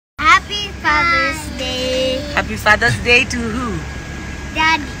Father's Day. Happy Father's Day to who?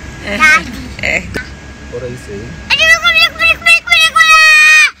 Daddy. Daddy. What are you saying?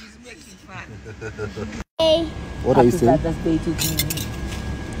 He's making fun. Hey, What are you Happy saying? Father's Day to Junior.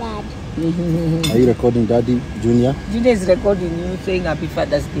 Dad. Are you recording Daddy, Junior? Junior is recording you saying Happy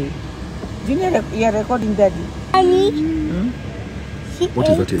Father's Day. Junior, you are recording Daddy. Mommy. What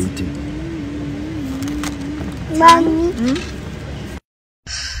is that you're eating? Mommy.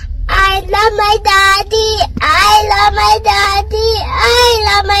 I love my daddy. I love my daddy. I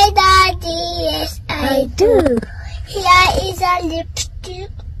love my daddy. Yes, I do. Here is a lipstick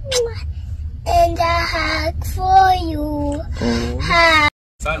and a hug for you. Hug.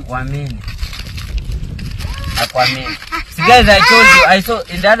 Aquaman. See guys, I told you, I saw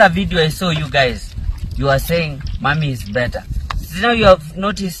in the other video I saw you guys, you are saying mommy is better. So now you have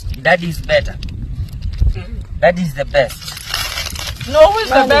noticed daddy is better. Daddy is the best. No, who's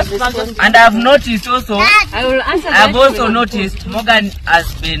the best? And I've noticed also, I will answer I've that also question. noticed Morgan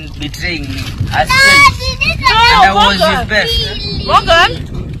has been betraying me. Has changed. No, And I was Morgan. his best. Morgan,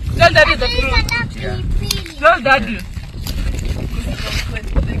 tell daddy the truth. Yeah. Tell daddy.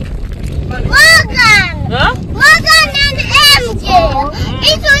 Morgan! Huh? Morgan and MJ!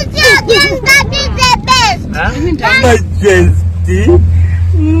 It was just that is the best! Huh?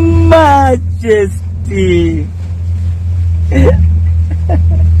 Majesty.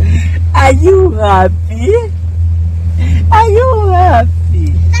 Are you happy? Are you happy?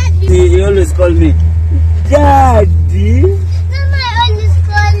 Daddy. You always call me Daddy. Mama, I always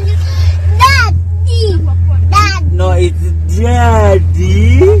call you Daddy. Daddy. No, it's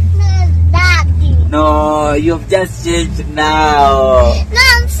Daddy. No, Daddy. No, you've just changed now. No,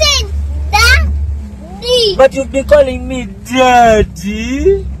 I'm saying Daddy. But you've been calling me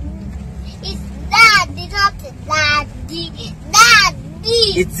Daddy. It's Daddy, not Daddy.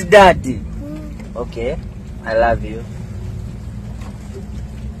 Daddy. It's Daddy. Okay, I love you.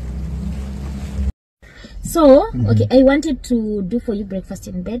 So, okay, I wanted to do for you breakfast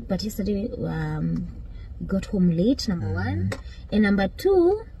in bed, but yesterday we got home late, number one. And number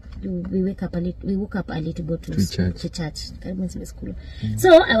two, we woke up early to go to church. That means to school.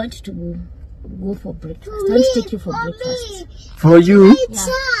 So, I want you to go for breakfast. I want to take you for breakfast. For you?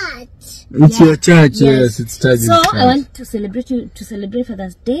 Church. It's your church, Yes. it's church. So, I want to celebrate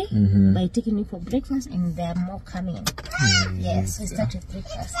Father's Day by taking you for breakfast, and there are more coming. Yes, we start with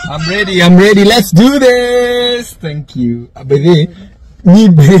breakfast. I'm ready. Let's do this. Thank you. But then,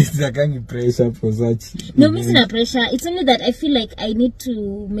 need pressure for such. No, missing a pressure. It's only that I feel like I need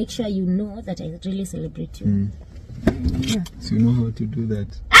to make sure you know that I really celebrate you. So you know how to do that.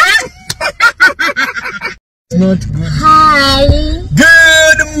 Not good. Hi.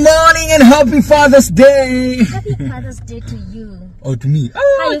 Good morning and happy Father's Day. Happy Father's Day to you. Oh, to me. How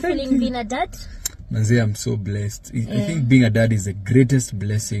are you feeling being a dad? Manze, I'm so blessed. I think being a dad is the greatest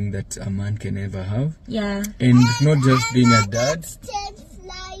blessing that a man can ever have. Yeah. And it's not just being a dad. Can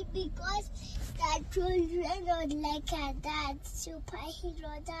fly because the children are like a dad,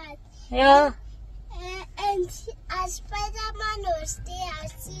 superhero dad. Yeah. And a Spider-Man was there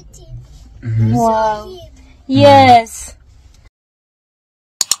sitting. Wow. Him. Yes.